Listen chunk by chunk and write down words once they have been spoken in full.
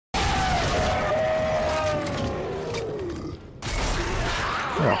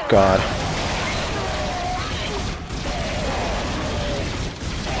Oh god.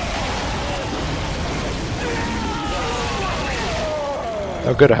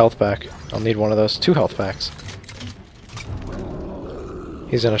 Oh good, a health pack. I'll need one of those. 2 health packs.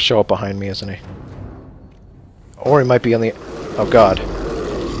 He's gonna show up behind me, isn't he? Or he might be on the... Oh god.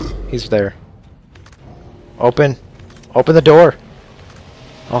 He's there. Open! Open the door!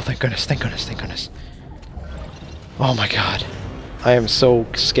 Oh thank goodness, thank goodness, thank goodness. Oh my god. I am so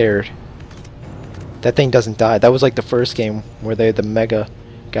scared. That thing doesn't die. That was like the first game where they had the mega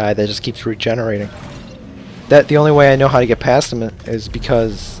guy that just keeps regenerating. The only way I know how to get past him is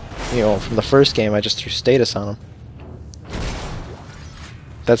because, you know, from the first game I just threw status on him.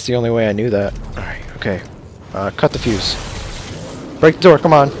 That's the only way I knew that. Alright, okay. Cut the fuse. Break the door,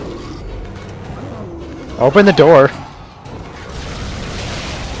 come on. Open the door.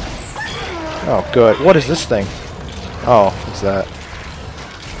 Oh, good. What is this thing? Oh, what's that?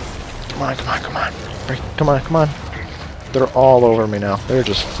 Come on, come on, come on. Break, come on, come on. They're all over me now. They're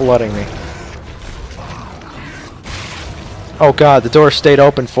just flooding me. Oh god, the door stayed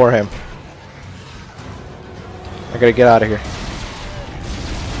open for him. I gotta get out of here.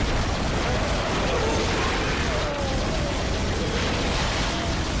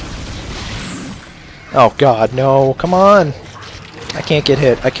 Oh god, no, come on! I can't get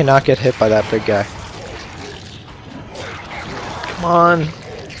hit. I cannot get hit by that big guy. Come on!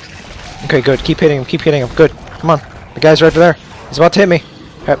 Okay, good. Keep hitting him, keep hitting him. Good. Come on. The guy's right there. He's about to hit me.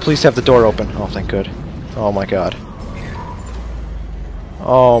 Please have the door open. Oh, thank good. Oh my god.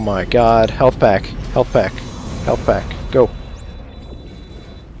 Oh my god. Health pack. Health pack. Health pack. Go.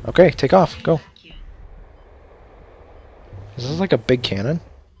 Okay, take off. Go. Is this like a big cannon?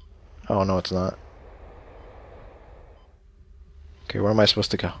 Oh, no, it's not. Okay, where am I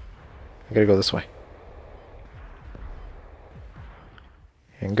supposed to go? I gotta go this way.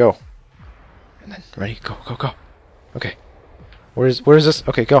 And go. And then, ready? Go, go, go. Okay. Where's this?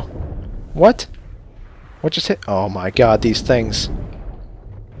 Okay, go. What? What just hit? Oh my god, these things.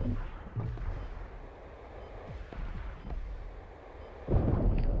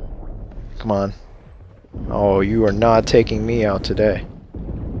 Come on. Oh, you are not taking me out today.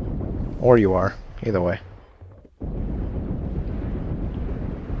 Or you are. Either way.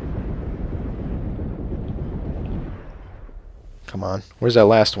 Come on. Where's that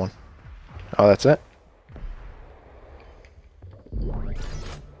last one? Oh, that's it?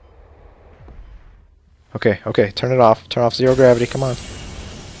 Okay, okay. Turn it off. Turn off zero gravity. Come on.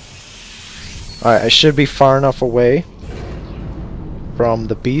 Alright, I should be far enough away from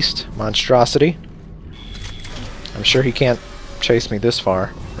the beast monstrosity. I'm sure he can't chase me this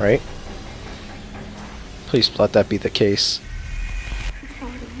far, right? Please let that be the case.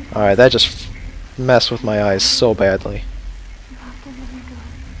 Alright, that just messed with my eyes so badly.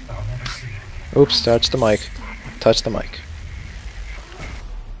 Oops, touch the mic. Touch the mic.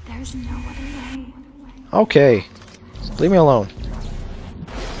 There's no other way. Okay. Leave me alone.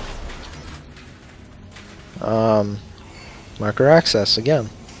 Marker access again.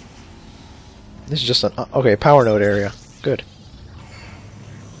 This is just an okay, power node area. Good.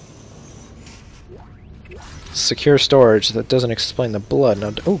 Secure storage. That doesn't explain the blood.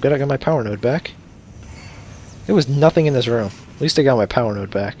 Now, oh, good, I got my power node back. There was nothing in this room. At least I got my power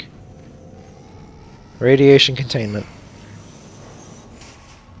node back. Radiation containment.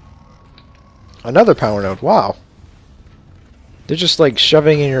 Another power node. Wow. They're just like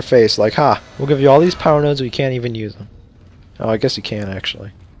shoving in your face like, ha, we'll give you all these power nodes, we can't even use them. Oh, I guess you can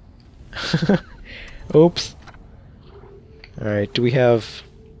actually. Oops. Alright, do we have...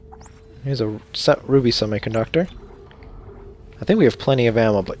 Here's a ruby semiconductor. I think we have plenty of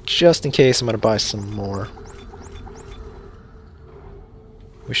ammo, but just in case I'm going to buy some more.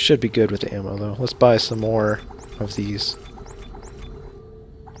 We should be good with the ammo though. Let's buy some more of these.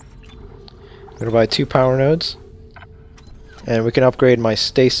 I'm going to buy 2 power nodes. And we can upgrade my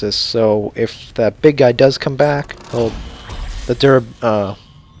stasis, so if that big guy does come back, the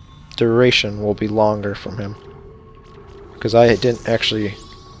duration will be longer from him. Because I didn't actually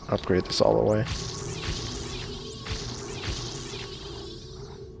upgrade this all the way.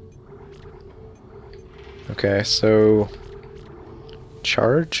 Okay, so...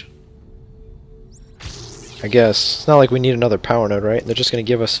 charge? I guess. It's not like we need another power node, right? They're just going to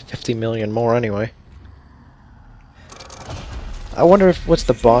give us 50 million more anyway. I wonder if what's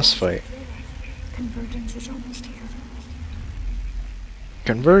the boss fight? Convergence is almost here.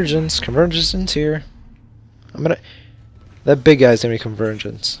 Convergence is here. That big guy's gonna be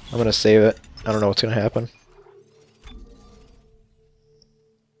convergence. I'm gonna save it. I don't know what's gonna happen.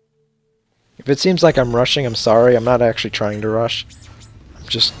 If it seems like I'm rushing, I'm sorry. I'm not actually trying to rush. I'm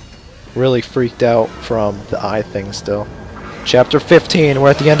just really freaked out from the eye thing still. Chapter 15, we're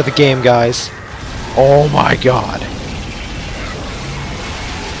at the end of the game, guys. Oh my god.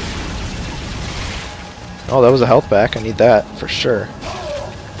 Oh, that was a health back. I need that for sure.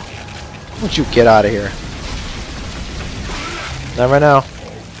 Why don't you get out of here? Not right now.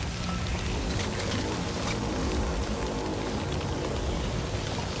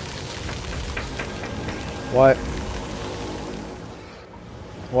 What?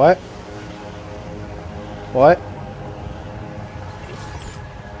 What? What?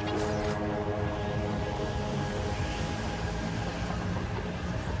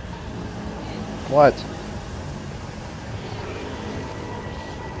 What?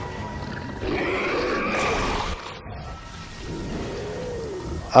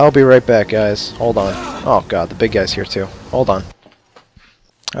 I'll be right back, guys. Hold on. Oh god, the big guy's here too. Hold on.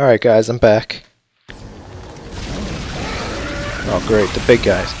 Alright guys, I'm back. Oh great, the big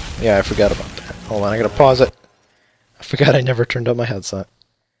guys. Yeah, I forgot about that. Hold on, I gotta pause it. I forgot I never turned up my headset.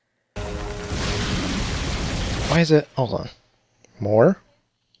 Why is it? Hold on. More?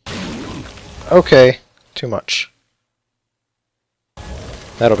 Okay, too much.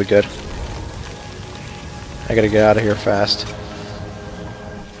 That'll be good. I gotta get out of here fast.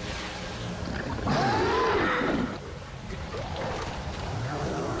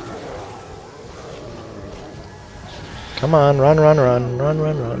 Come on, run, run, run, run,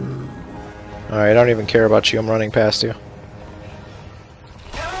 run, run. Alright, I don't even care about you, I'm running past you.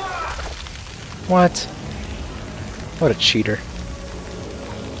 What? What a cheater.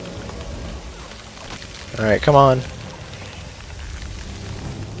 Alright, come on.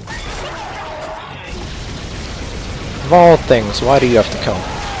 Of all things, why do you have to come?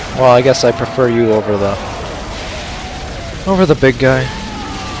 Well, I guess I prefer you over the big guy.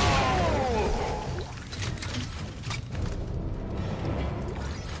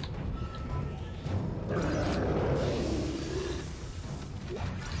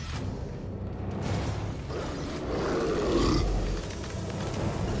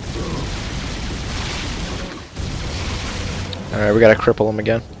 Alright, we gotta cripple him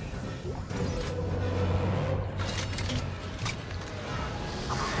again.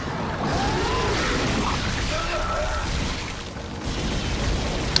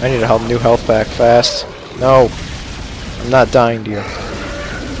 I need a new health pack fast. No! I'm not dying to you.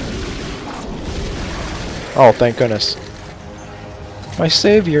 Oh, thank goodness. My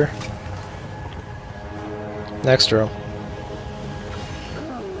savior! Next room.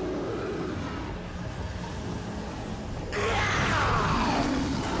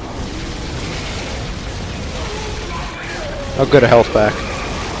 Oh good, a health back.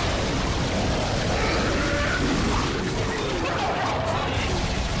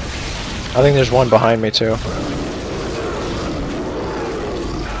 I think there's one behind me too.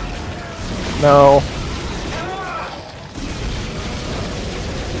 No.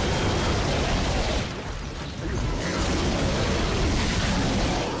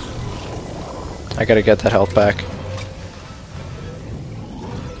 I gotta get that health back.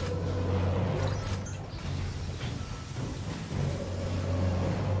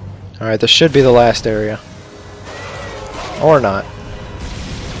 Alright, this should be the last area. Or not.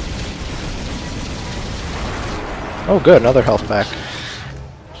 Oh good, another health pack.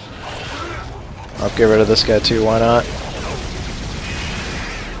 I'll get rid of this guy too, why not?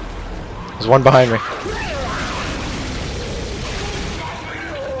 There's one behind me.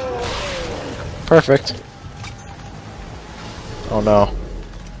 Perfect. Oh no.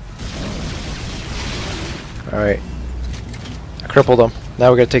 Alright. I crippled him.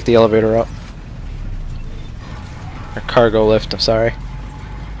 Now we gotta take the elevator up. Or cargo lift, I'm sorry.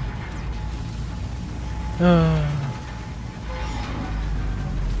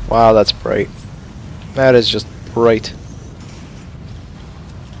 Wow, that's bright. That is just bright.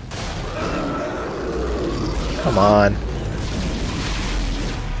 Come on.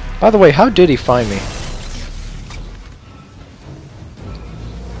 By the way, how did he find me?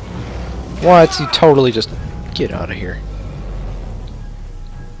 What? He totally just... Get out of here.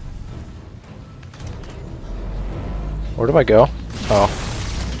 Where do I go? Oh.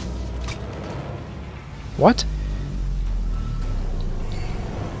 What?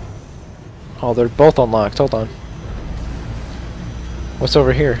 Oh, they're both unlocked. Hold on. What's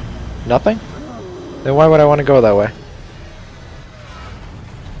over here? Nothing? Then why would I want to go that way?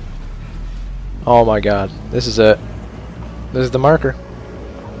 Oh my god. This is it. This is the marker.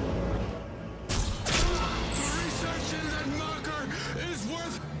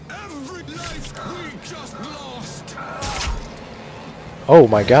 Oh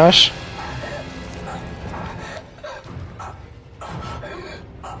my gosh.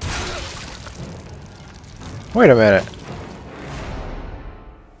 Wait a minute.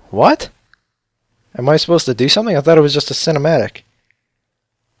 What? Am I supposed to do something? I thought it was just a cinematic.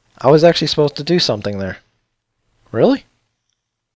 I was actually supposed to do something there. Really?